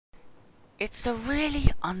It's the really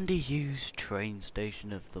underused train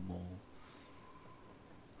station of them all.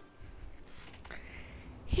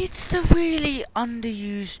 It's the really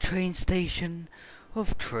underused train station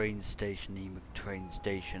of train station-y McTrain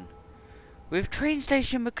station. With train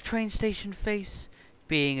station McTrain station face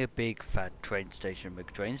being a big fat train station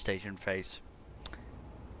McTrain station face.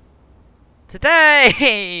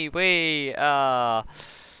 Today we are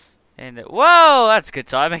in the— whoa, that's good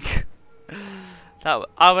timing.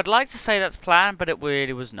 I would like to say that's planned, but it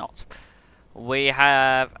really was not. We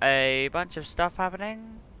have a bunch of stuff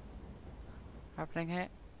happening here.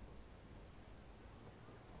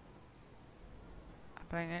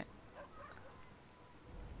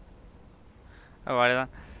 Alrighty then.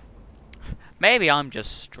 Maybe I'm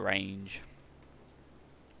just strange.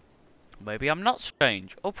 Maybe I'm not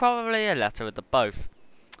strange. Or probably a letter of the both.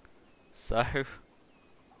 So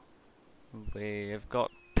we have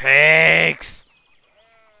got pigs!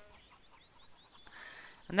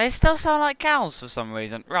 And they still sound like cows for some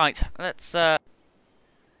reason. Right, let's so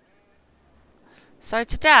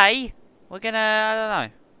today we're gonna—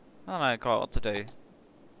 I don't know quite what to do.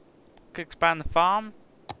 Could expand the farm.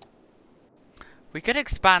 We could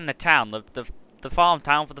expand the town, the farm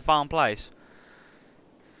town for the farm place.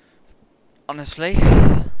 Honestly,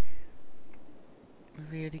 we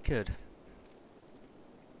really could.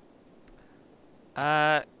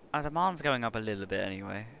 Our demand's going up a little bit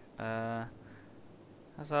anyway.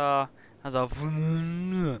 How's our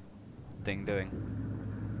thing doing?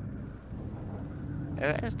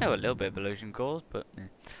 There's still a little bit of pollution caused, but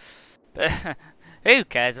who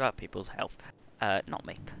cares about people's health? Not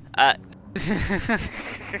me.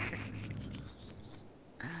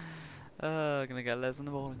 Gonna get Les in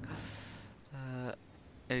the morning.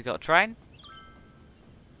 We got a train.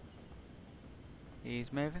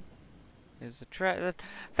 He's moving. There's the train.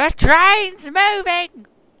 The train's moving.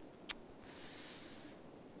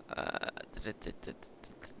 So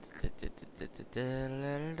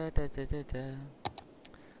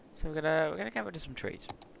we're gonna get rid of some trees.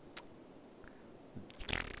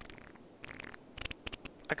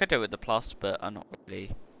 I could do it with the plus, but I'm not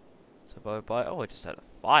really survived by it. Oh, I just had a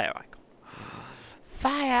fire icon.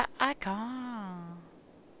 Fire icon.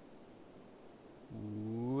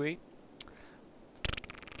 Wait.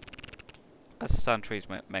 That's the sound trees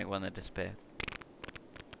make when they disappear.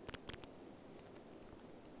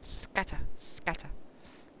 Scatter, scatter.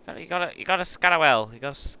 You gotta scatter well. You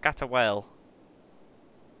gotta scatter well.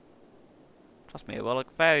 Trust me, it will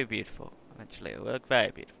look very beautiful. Eventually, it will look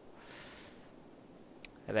very beautiful.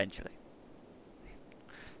 Eventually.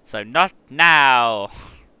 So not now,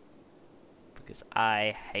 because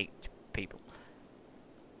I hate people.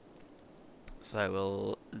 So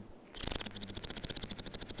we'll.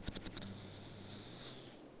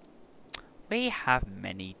 We have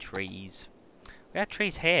many trees. We have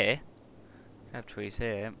trees here. We have trees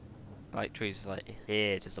here. Like trees like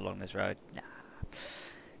here, just along this road.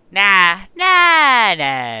 Nah.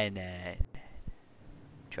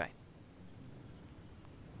 Train.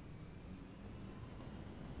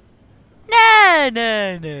 No.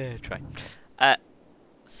 Train.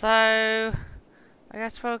 So I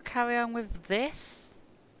guess we'll carry on with this.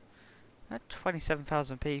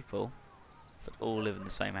 27,000 people that all live in the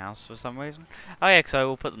same house for some reason. Oh yeah, so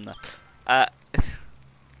we'll put them there.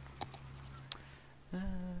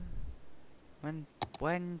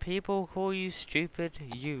 When people call you stupid,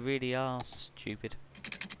 you really are stupid.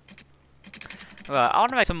 Right, I want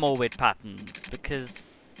to make some more weird patterns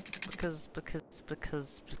because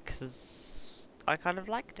I kind of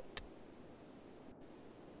liked it.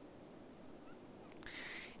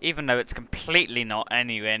 Even though it's completely not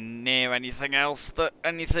anywhere near anything else that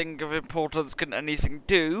anything of importance can anything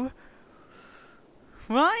do.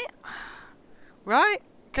 Right? Right?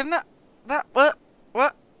 Can that what? Never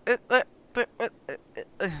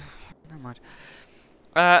mind.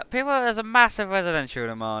 There's a massive residential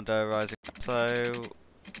demand rising, so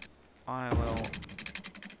I will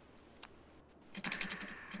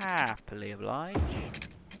happily oblige.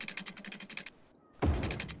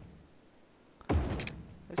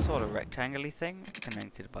 This sort of rectangle-y thing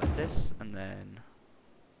connected by this, and then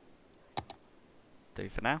do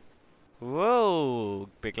for now. Whoa,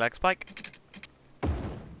 big lag spike.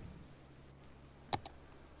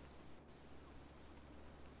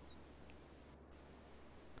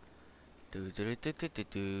 For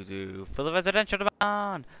the residential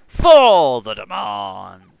demand! For the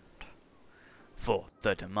demand! For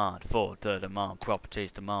the demand! For the demand!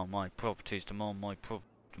 Properties demand! My properties demand! My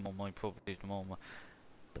properties demand!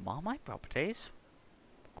 Demand my properties?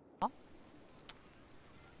 What?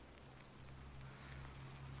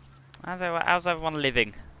 How's everyone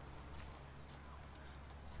living?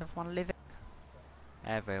 everyone living?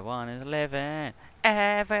 Everyone is living.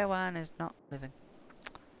 Everyone is not living.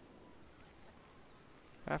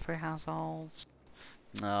 Three households.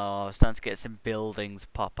 No, starting to get some buildings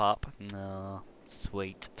pop up. No,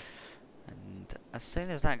 sweet. And as soon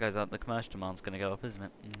as that goes up, the commercial demand's going to go up, isn't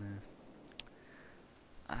it?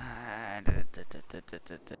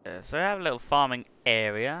 So we have a little farming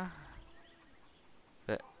area,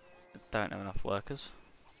 but don't have enough workers.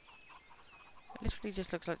 It literally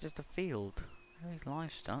just looks like just a field. There's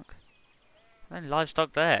livestock. There's no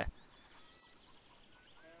livestock there.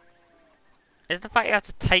 Is the fact you have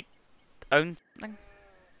to own something?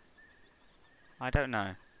 I don't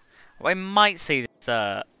know. We might see this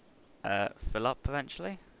fill up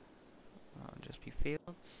eventually. That'll just be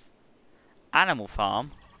fields. Animal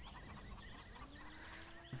farm.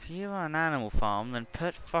 If you are an animal farm, then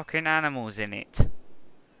put fucking animals in it.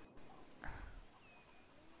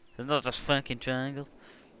 It's not just fucking triangles.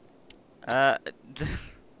 Right,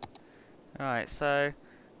 so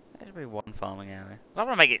there should be one farming area. I don't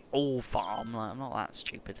want to make it all farm. Like, I'm not that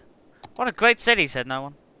stupid. What a great city, said no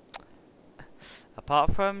one.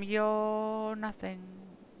 Apart from your nothing.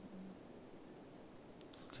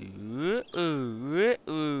 So do we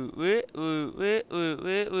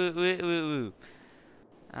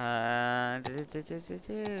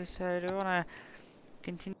want to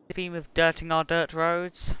continue the theme of dirting our dirt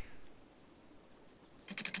roads?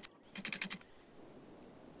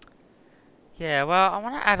 Yeah, well, I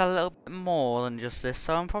want to add a little bit more than just this,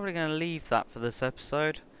 so I'm probably going to leave that for this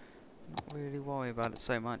episode. Not really worry about it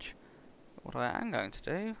so much. What I am going to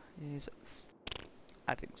do is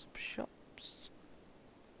adding some shops.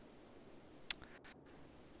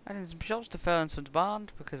 Adding some shops to fill in some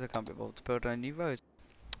demand because I can't be able to build any new roads.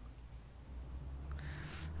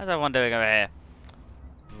 How's everyone doing over here?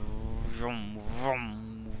 Vroom,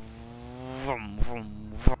 vroom, vroom, vroom,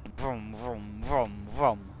 vroom, vroom, vroom,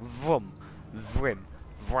 vroom, vroom, vrim,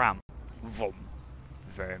 vram, vroom,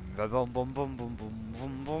 vrim, vroom, vroom, vroom, vroom, vroom,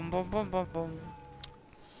 vroom, vroom, vroom, vroom, vroom.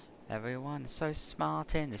 Everyone is so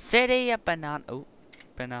smart in the city of banana. Oh,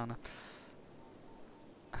 banana.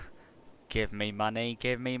 Give me money,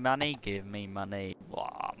 give me money, give me money.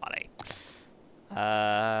 Wow, money.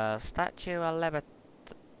 Statue of Liberty.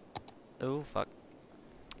 Oh, fuck.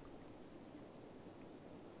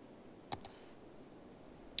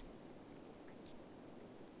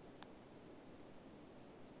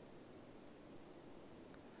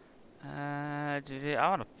 I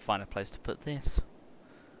want to find a place to put this.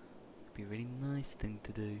 Be a really nice thing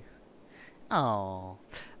to do. Oh.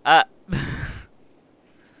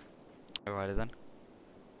 Alrighty then.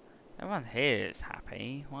 Everyone here is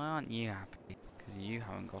happy. Why aren't you happy? Because you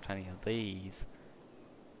haven't got any of these.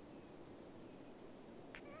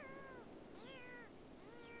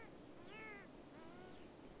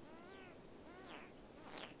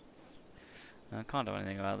 I can't do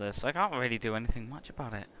anything about this. I can't really do anything much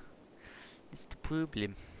about it. It's the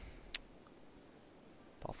problem.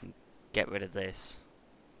 Apart from get rid of this.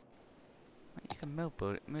 You can move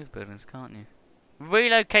buildings, can't you?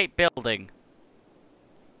 Relocate building.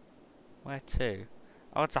 Where to?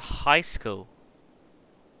 Oh, it's a high school.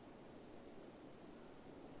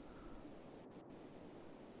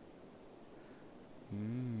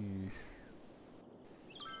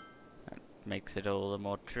 That makes it all the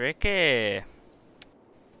more tricky.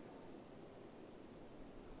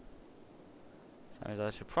 So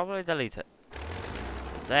I should probably delete it.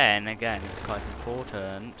 Then again, it's quite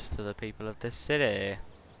important to the people of this city.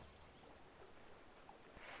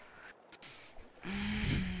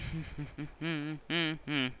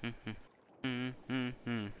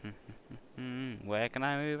 Where can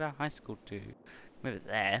I move our high school to? Move it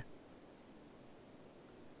there.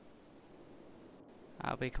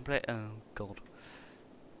 I'll be complete. Oh god.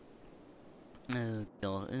 Oh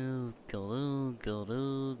god. Oh god. Oh god.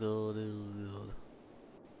 Oh god. Oh god.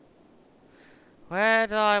 Where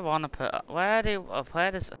do I want to put? Where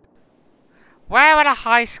would a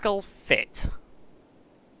high school fit?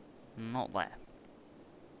 Not there.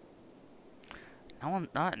 No one's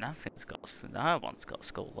got a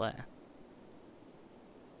school there.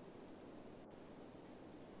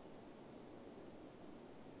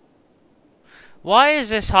 Why does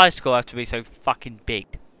this high school have to be so fucking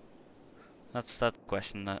big? That's the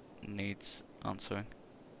question that needs answering.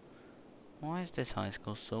 Why is this high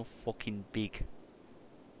school so fucking big?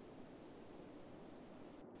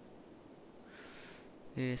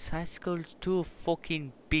 This high school's too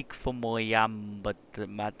fucking big for my but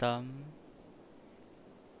madam.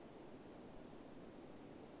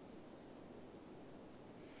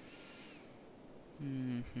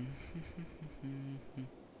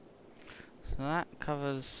 So So that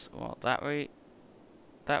covers what, that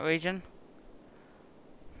region?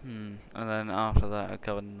 And then after that I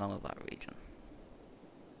covered none of that region.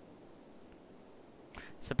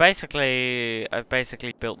 So basically I've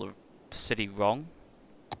basically built the city wrong.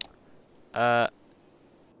 Try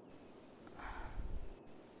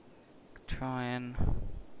and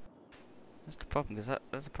that's the problem, because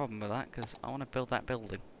there's a problem with that, because I want to build that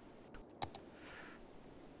building.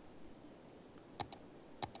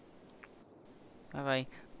 Have a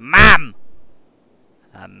MAM!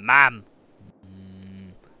 MAM!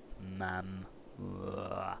 MAM.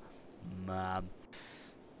 MAM.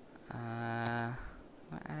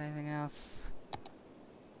 Anything else?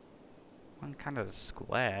 One kind of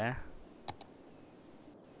square.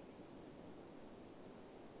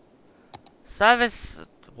 Service.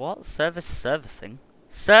 What? Servicing?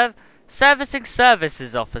 Servicing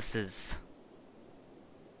services offices.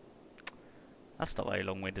 That's not very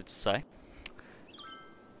long-winded to say.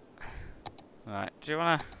 Right, do you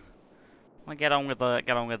wanna get on with the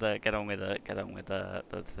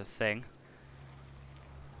thing?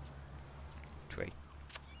 Tree.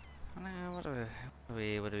 What do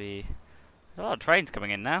we there's a lot of trains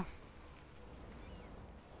coming in now.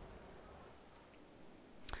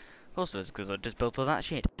 Of course it is, because I just built all that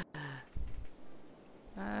shit.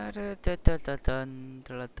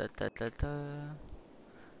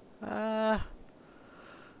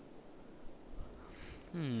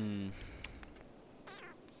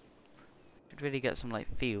 Should really get some like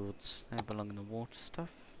fields. They belong in the water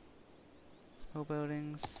stuff. Small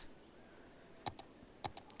buildings.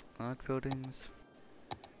 Large buildings.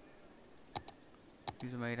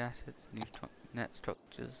 User made assets. New net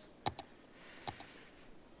structures.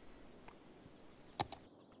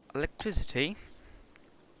 Electricity.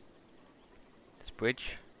 This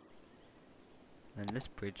bridge. And this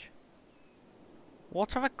bridge.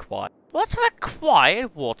 Water required. Water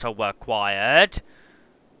required? Water required?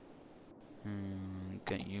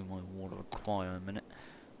 Get you my water required in a minute.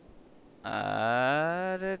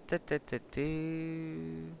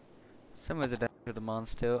 Somewhere's a down to the demand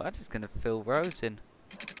still. I'm just gonna fill roads in.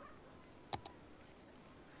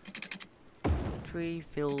 Tree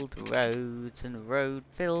filled roads and road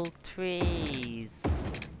filled trees.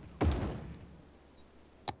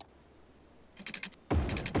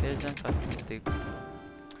 Because I'm fucking stupid.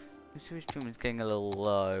 The sewage treatment's getting a little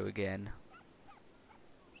low again.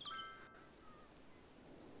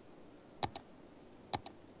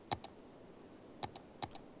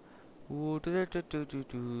 We'll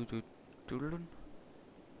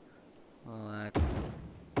add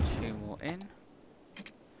 2 more in.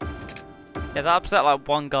 Yeah, that upset like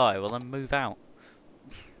one guy. Well, then move out.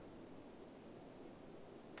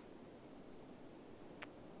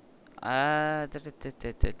 That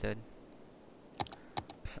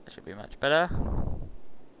should be much better.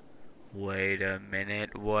 Wait a minute.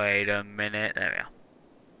 There we are.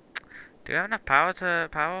 Do we have enough power to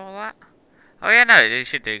power all that? Oh yeah, no, it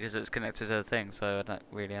should do, because it's connected to the thing, so I don't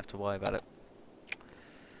really have to worry about it.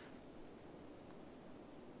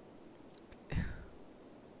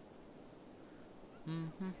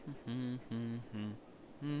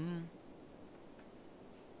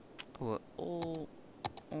 We're all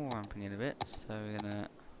ramping in a bit, so we're gonna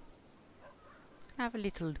have a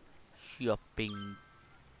little shopping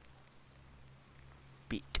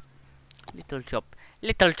bit. Little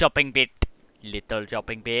shopping bit.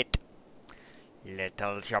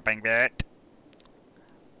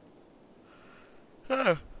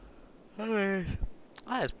 Oh,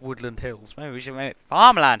 there's woodland hills. Maybe we should make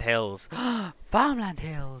farmland hills. Farmland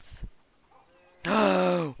hills.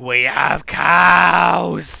 We have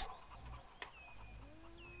cows.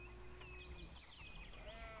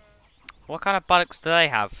 What kind of buttocks do they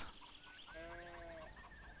have?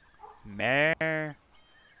 Mare.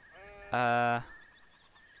 They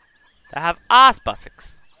have ass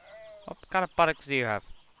buttocks. What kind of buttocks do you have?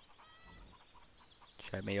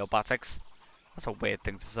 Show me your buttocks. That's a weird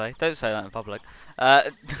thing to say. Don't say that in public.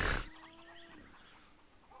 So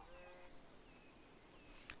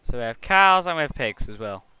we have cows and we have pigs as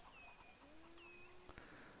well.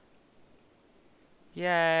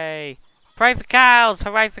 Yay! Pray for cows!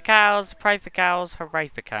 Hooray for cows! Pray for cows! Hooray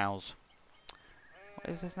for cows! What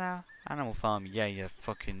is this now? Animal farm. Yeah, you're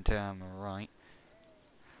fucking damn right.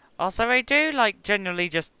 Also, they do like generally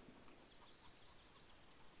just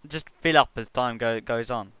fill up as time goes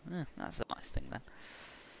on. That's a nice thing then.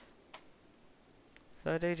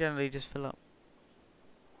 So they do generally just fill up.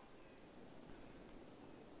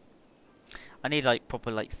 I need like proper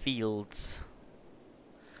like fields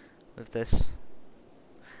with this.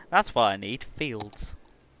 That's what I need, fields.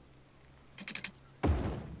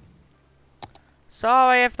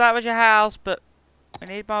 Sorry if that was your house, but we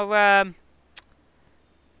need more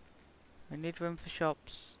we need room for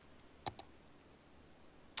shops.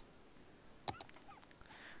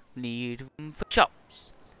 Need room for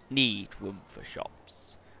shops. Need room for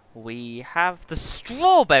shops. We have the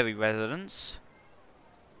strawberry residence.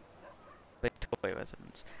 Strawberry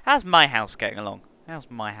residence. How's my house getting along? How's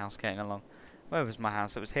my house getting along? Where was my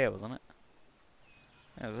house? It was here, wasn't it?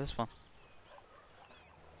 Yeah, it was this one.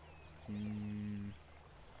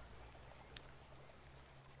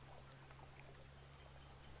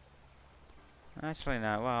 Actually,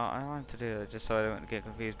 no. Well, I want to do it just so I don't get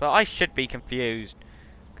confused. But I should be confused.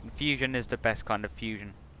 Confusion is the best kind of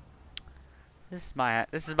fusion. This is my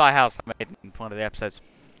house I made in one of the episodes.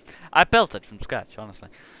 I built it from scratch, honestly.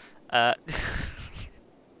 I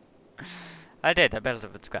did. I built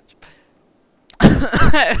it from scratch.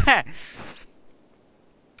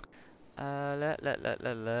 La.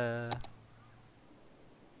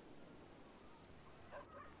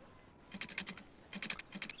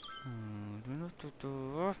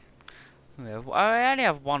 I only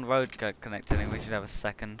have one road connected, and we should have a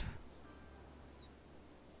second.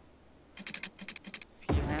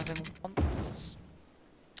 Few housing wants.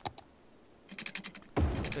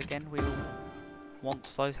 So again, we will want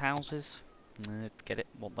those houses. Get it?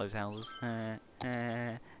 Want those houses.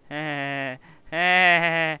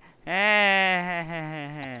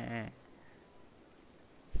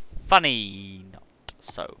 Funny, not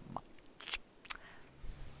so much.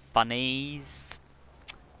 Funnies.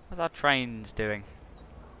 How's our trains doing?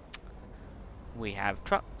 We have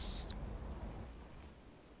trucks.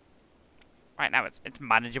 Right now it's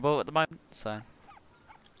manageable at the moment, so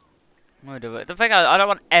we'll do it. The thing I don't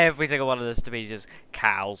want every single one of this to be just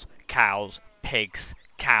cows, pigs,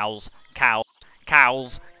 cows.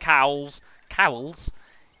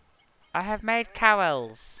 I have made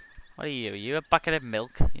cows. What are you? Are you a bucket of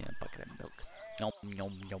milk? Yeah, a bucket of milk. Yum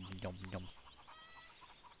yum yum yum yum.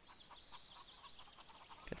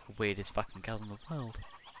 Get the weirdest fucking cows in the world.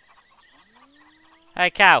 Hey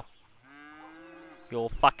cow! You're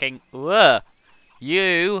fucking... Ugh.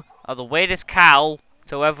 You are the weirdest cow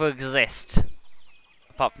to ever exist.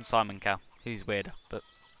 Apart from Simon Cow. He's weirder, but...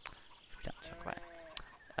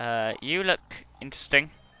 you look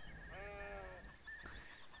interesting.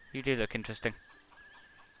 You do look interesting.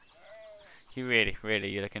 You really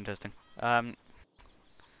look interesting. You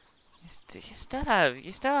still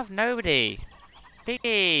have nobody.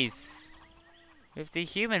 Piggies! With the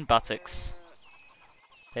human buttocks.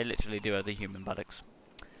 They literally do have the human buttocks.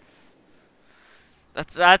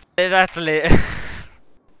 That's lit.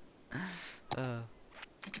 The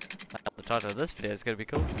title of this video is going to be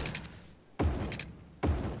cool.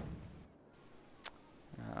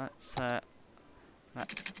 Let's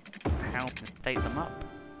how to state them up.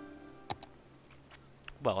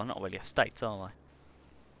 Well, not really estates, are they?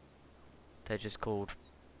 They're just called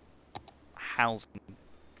housing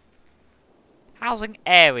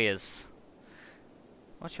areas.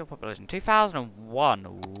 What's your population? 2001.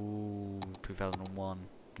 Ooh, 2001.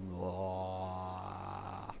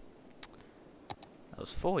 Whoa. That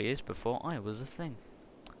was 4 years before I was a thing.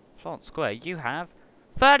 Florence Square, you have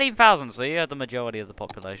 13,000, so you have the majority of the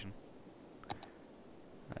population.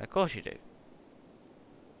 Of course you do.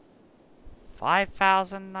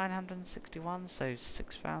 5,961, so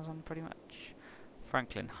 6,000 pretty much.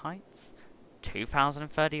 Franklin Heights,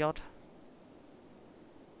 2,030 odd.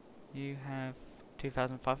 You have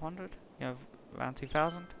 2,500. You have around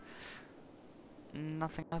 2,000.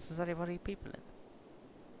 Nothing else has anybody people in.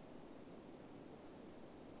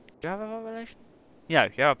 Do you have a population? No,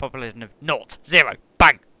 you have a population of 0, 0.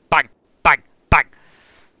 Bang, bang, bang, bang.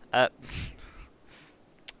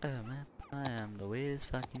 Oh man, I am the weirdest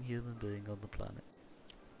fucking human being on the planet.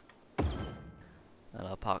 And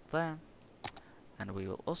I'll park there. And we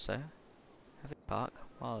will also have a park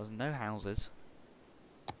while there's no houses.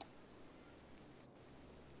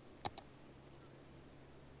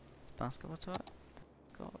 Is basketball to it?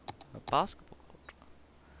 Got a basketball court.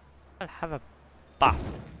 I'll have a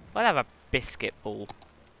I'll have a biscuit ball.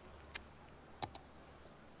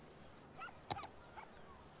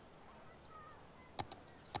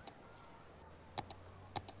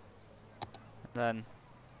 Then,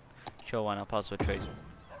 sure, why not pass with trees?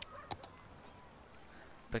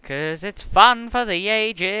 Because it's fun for the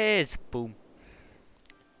ages! Boom.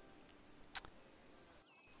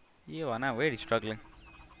 You are now really struggling.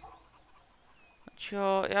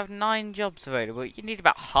 Sure, you have 9 jobs available. You need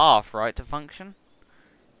about half, right, to function?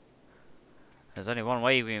 There's only one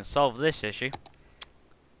way we can solve this issue.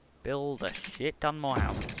 Build a shit ton more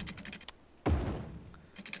houses.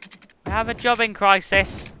 We have a jobbing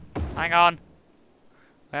crisis. Hang on.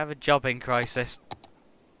 We have a jobbing crisis.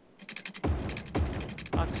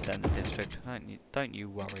 I'll extend the district. Don't you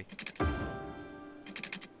worry.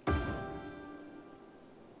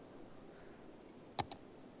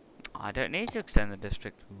 I don't need to extend the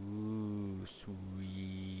district. Ooh,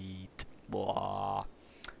 sweet. Wah.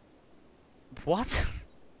 What?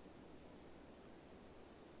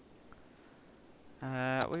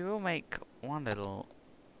 We will make one little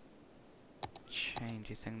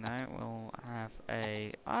changey thing now. We'll have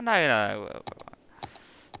a... Oh, no.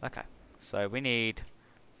 Okay. So we need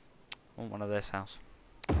one of this house.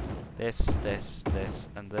 This,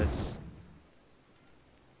 and this.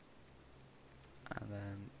 And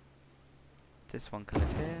then this one can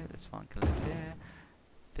live here, this one can live here,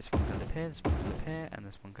 this one can live here, this one can live here, and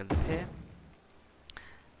this one can live here.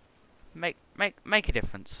 Make a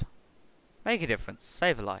difference. Make a difference.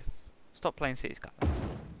 Save a life. Stop playing City Skylines.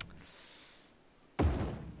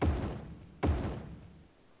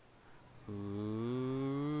 Ooh-wee.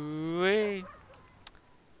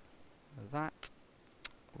 That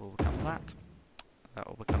will become that. That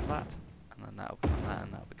will become that. And then that will become that.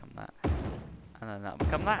 And that will become that. And then that will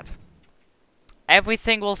become that.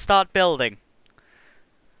 Everything will start building.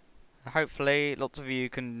 Hopefully, lots of you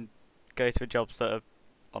can go to jobs that are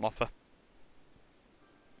on offer.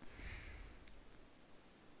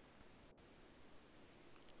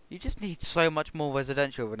 You just need so much more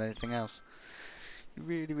residential than anything else. You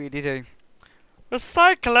really, really do.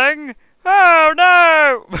 Recycling? Oh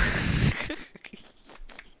no!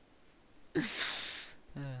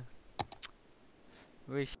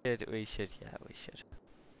 We should, yeah, we should.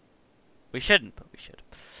 We shouldn't, but we should.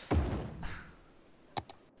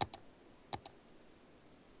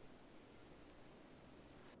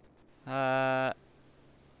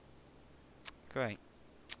 Great.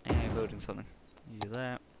 Yeah, building something. You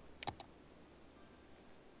there.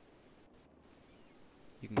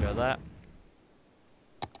 You can go there.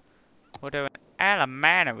 We'll do an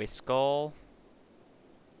elementary school.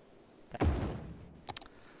 There.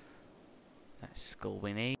 That's the school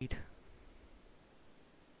we need.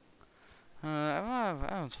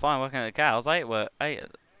 Everyone's fine working at the cows. 8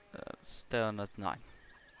 still on 9.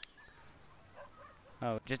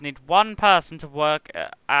 Oh, we just need one person to work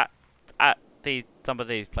at some of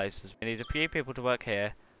these places. We need a few people to work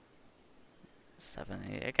here.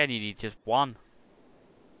 7. Again, you need just one.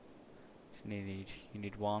 You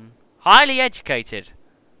need one. Highly educated.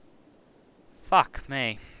 Fuck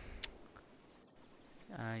me.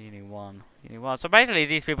 You need one. You need one. So basically,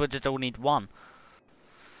 these people just all need one.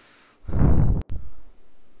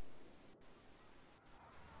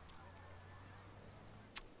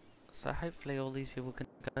 So hopefully all these people can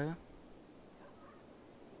go.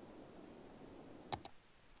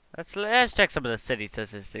 Let's check some of the city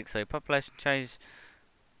statistics. So population change.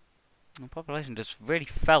 The population just really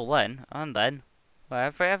fell then, and then.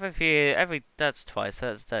 Well, every that's twice.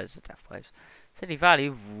 That's a death waves. City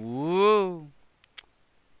value. Woo.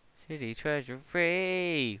 City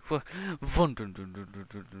treasury. And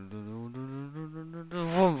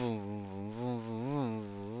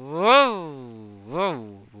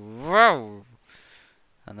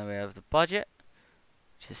then we have the budget,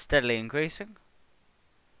 which is steadily increasing.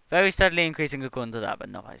 Very steadily increasing according to that, but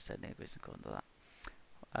not very steadily increasing according to that.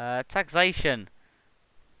 Taxation.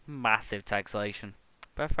 Massive taxation.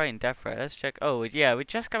 Birth rate and death rate. Let's check. Oh, yeah, we're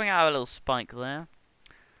just coming out of a little spike there.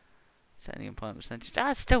 Setting employment percentage.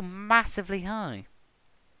 That's still massively high.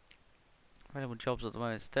 Available jobs at the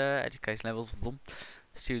moment. Stir. Education levels. Blum.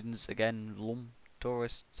 Students again. Blum.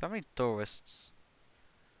 Tourists. How many tourists?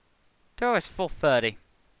 Tourists 430.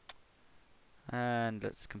 And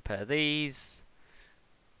let's compare these.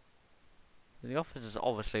 The office has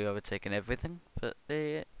obviously overtaken everything, but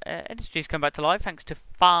the industry's come back to life thanks to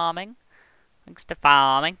farming. Thanks to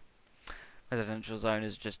farming. Residential zone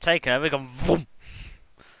is just taken over, gone vroom!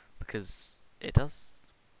 Because it does.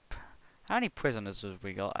 How many prisoners have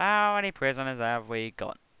we got? How many prisoners have we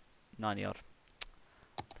got? 90 odd.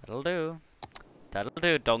 That'll do. That'll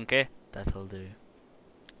do, donkey. That'll do.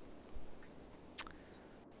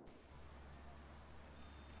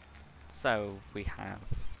 So we have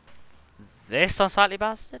this unsightly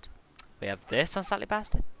bastard. We have this unsightly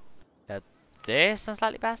bastard. We have this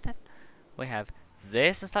unsightly bastard. We have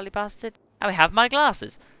this unsightly bastard. And we have my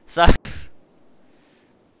glasses. So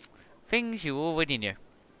things you already knew.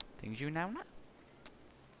 Things you now know.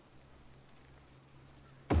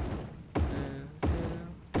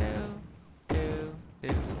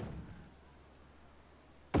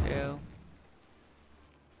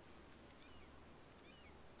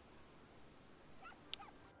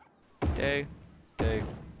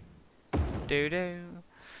 Do.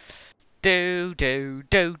 Do do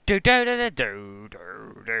do do do do do do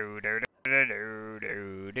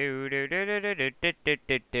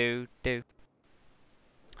do do do.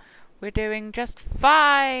 We're doing just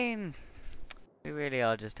fine. We really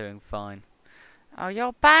are just doing fine. Oh, you're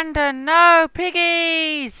abandoned! No,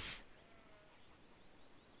 piggies!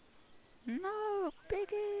 No,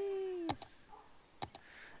 piggies!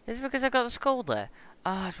 Is it because I got the school there?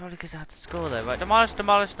 Ah, it's probably because I had the school there. Right, demolish,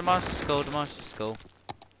 demolish, demolish the school, demolish the school.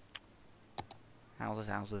 Houses,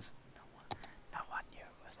 houses. No one knew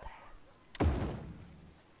it was there.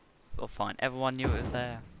 Well, fine, everyone knew it was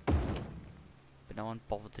there. But no one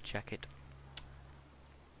bothered to check it.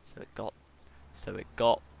 So it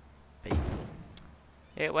got beep.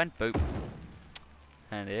 It went boop.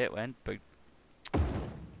 And it went boop.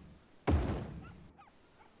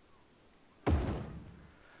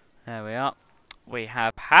 There we are. We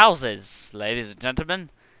have houses, ladies and gentlemen,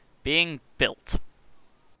 being built.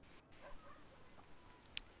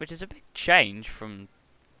 Which is a big change from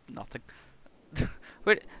nothing.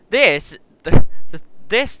 This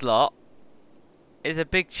lot is a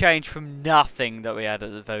big change from nothing that we had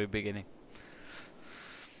at the very beginning.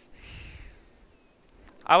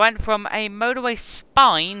 I went from a motorway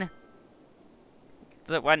spine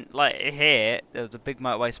that went like here. There was a big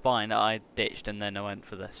motorway spine that I ditched, and then I went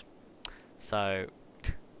for this. So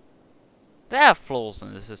there are flaws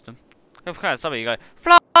in the system. Of course, some of you go,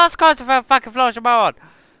 flaws, Christopher, fucking flaws, come on.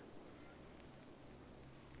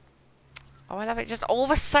 Oh, I love it, just all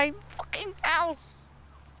the same fucking house.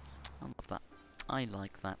 I love that. I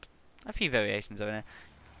like that. A few variations over there.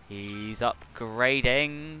 He's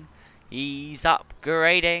upgrading. He's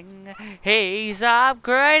upgrading. He's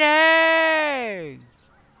upgrading.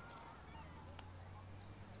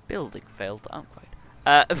 Building failed to upgrade.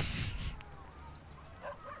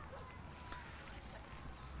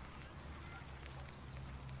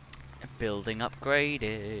 Building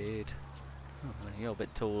upgraded. Oh, you're a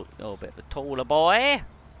bit tall. You're a bit of a taller boy.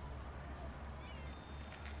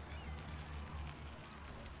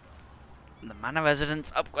 The manor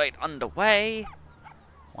residence upgrade underway.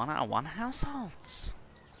 1 out of 1 households.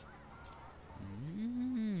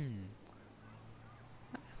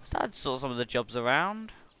 Started to sort some of the jobs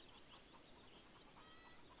around.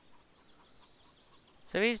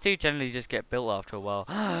 So these do generally just get built after a while.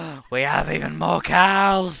 We have even more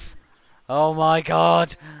cows! Oh my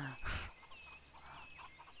god!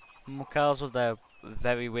 More cows with their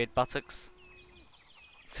very weird buttocks.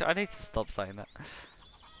 I need to stop saying that.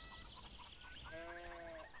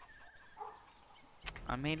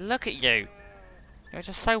 I mean, look at you! You're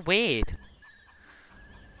just so weird.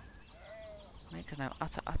 Makes no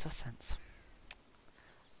utter sense.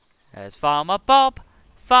 There's Farmer Bob!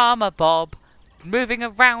 Farmer Bob! Moving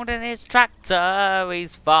around in his tractor!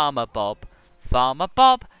 He's Farmer Bob! Farmer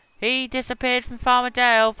Bob! He disappeared from Farmer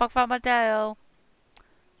Dale! Fuck Farmer Dale!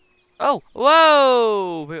 Oh!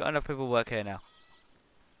 Whoa! Enough people work here now.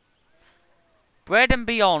 Bread and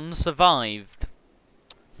Beyond survived.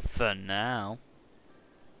 For now.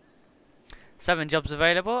 7 jobs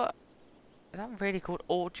available. Is that really called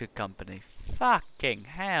Orchard Company? Fucking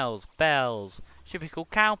hells bells. Should be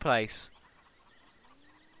called Cow Place.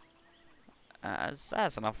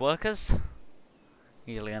 That's enough workers.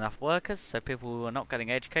 Easily enough workers, so people who are not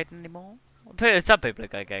getting educated anymore. Some people are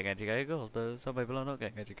getting educated, of course, but some people are not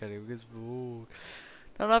getting educated because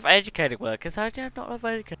not enough educated workers. I don't not enough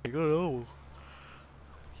educated at all.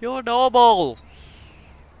 You're normal.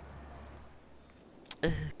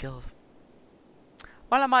 Oh god.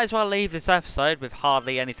 Well, I might as well leave this episode with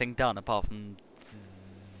hardly anything done apart from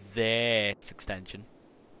this extension.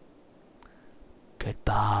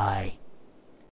 Goodbye.